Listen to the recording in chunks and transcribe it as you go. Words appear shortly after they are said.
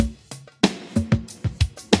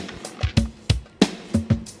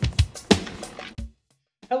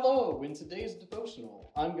today's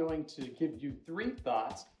devotional, I'm going to give you 3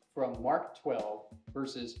 thoughts from Mark 12,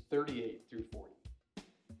 verses 38 through 40.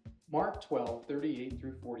 Mark 12, 38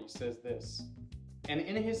 through 40 says this, "And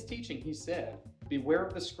in his teaching he said, 'Beware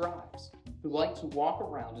of the scribes, who like to walk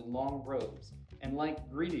around in long robes, and like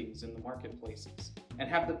greetings in the marketplaces, and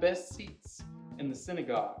have the best seats in the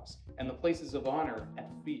synagogues and the places of honor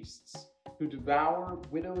at feasts, who devour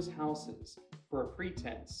widows' houses for a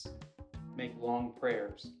pretense, make long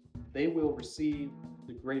prayers. They will receive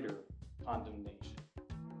the greater condemnation.'"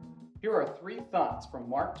 Here are 3 thoughts from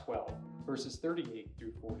Mark 12, verses 38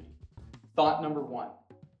 through 40. Thought number 1,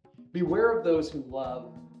 beware of those who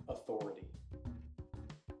love authority.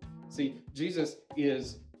 See, Jesus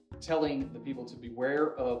is telling the people to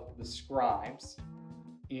beware of the scribes,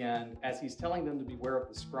 and as he's telling them to beware of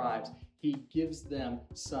the scribes, he gives them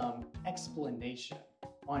some explanation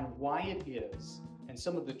on why it is and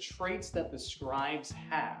some of the traits that the scribes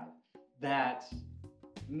have that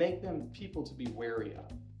make them people to be wary of.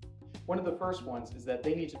 One of the first ones is that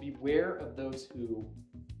they need to beware of those who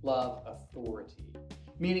love authority,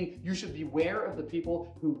 meaning you should beware of the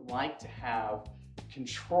people who like to have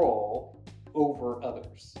control over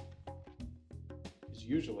others. Because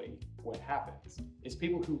usually what happens is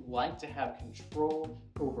people who like to have control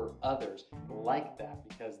over others like that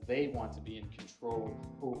because they want to be in control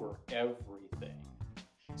over everything.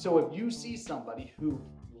 So if you see somebody who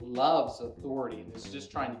loves authority and is just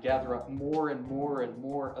trying to gather up more and more and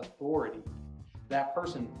more authority, that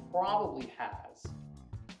person probably has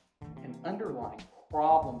an underlying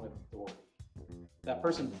problem with authority. That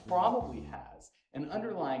person probably has an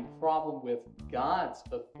underlying problem with God's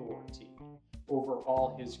authority over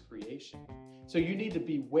all his creation. So you need to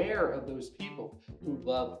beware of those people who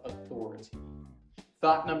love authority.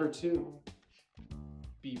 Thought number 2,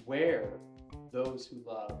 beware those who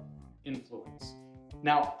love influence.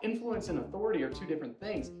 Now, influence and authority are 2 different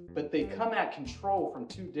things, but they come at control from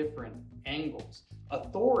 2 different angles.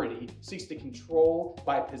 Authority seeks to control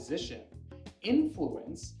by position.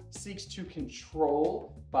 Influence seeks to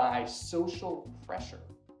control by social pressure.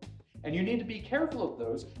 And you need to be careful of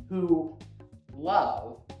those who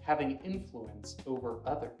love having influence over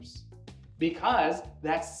others, because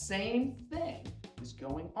that same thing is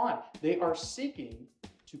going on. They are seeking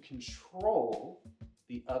to control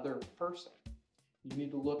the other person. You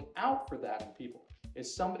need to look out for that in people.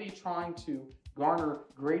 Is somebody trying to garner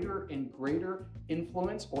greater and greater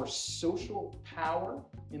influence or social power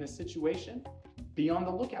in a situation? Be on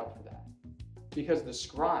the lookout for that, because the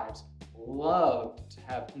scribes loved to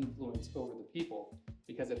have influence over the people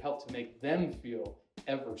because it helped to make them feel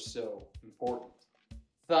ever so important.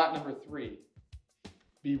 Thought number 3,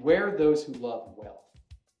 beware those who love wealth.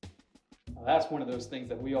 Now, that's one of those things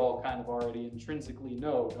that we all kind of already intrinsically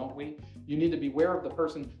know, don't we? You need to beware of the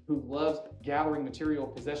person who loves gathering material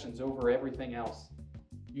possessions over everything else.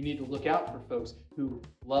 You need to look out for folks who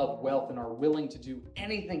love wealth and are willing to do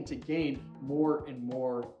anything to gain more and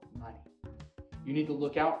more money. You need to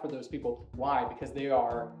look out for those people. Why? Because they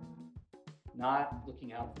are not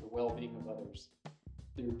looking out for the well-being of others.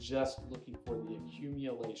 They're just looking for the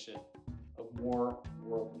accumulation of more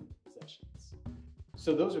worldly possessions.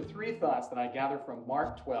 So those are 3 thoughts that I gather from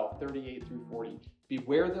Mark 12, 38 through 40.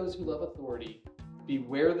 Beware those who love authority,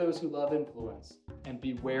 beware those who love influence, and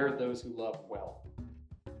beware those who love wealth.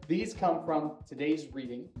 These come from today's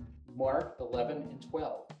reading, Mark 11 and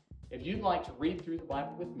 12. If you'd like to read through the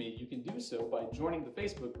Bible with me, you can do so by joining the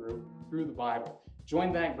Facebook group Through the Bible.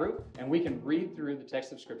 Join that group and we can read through the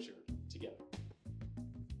text of Scripture together.